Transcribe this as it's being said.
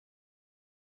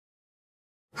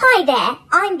Hi there,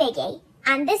 I'm Biggie,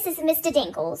 and this is Mr.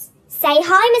 Dinkles. Say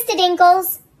hi, Mr.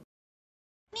 Dinkles.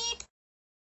 Meep.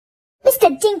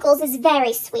 Mr. Dinkles is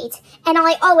very sweet, and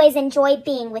I always enjoy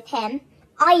being with him.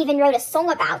 I even wrote a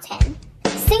song about him.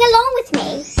 Sing along with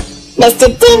me. Mr.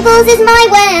 Dinkles is my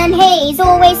worm, he's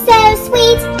always so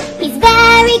sweet. He's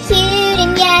very cute,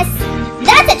 and yes,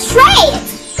 that's a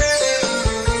trait.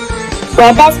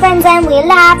 We're best friends and we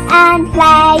laugh and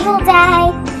play all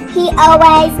day. He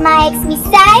always makes me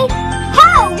say,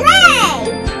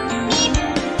 hooray!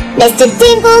 Mr.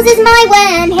 Dinkles is my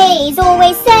worm, he's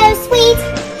always so sweet.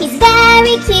 He's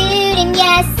very cute and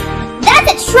yes,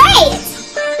 that's a trait.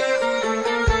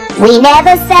 We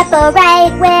never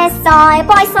separate, we're side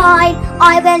by side.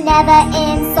 I will never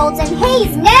insult and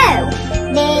he's no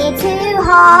need to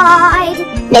hide.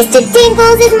 Mr.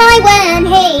 Dinkles is my worm,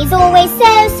 he's always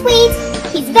so sweet.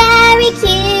 He's very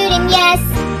cute and yes,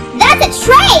 that's a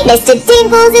trait. Mr.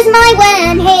 Dinkles is my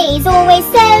worm, he's always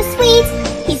so sweet.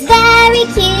 He's very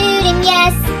cute and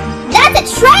yes, that's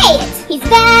a trait. He's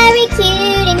very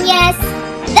cute and yes,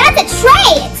 that's a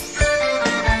trait.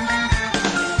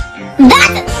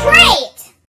 That's a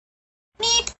trait!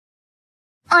 Meep.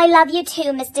 I love you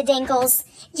too, Mr. Dinkles.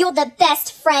 You're the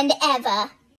best friend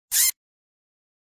ever.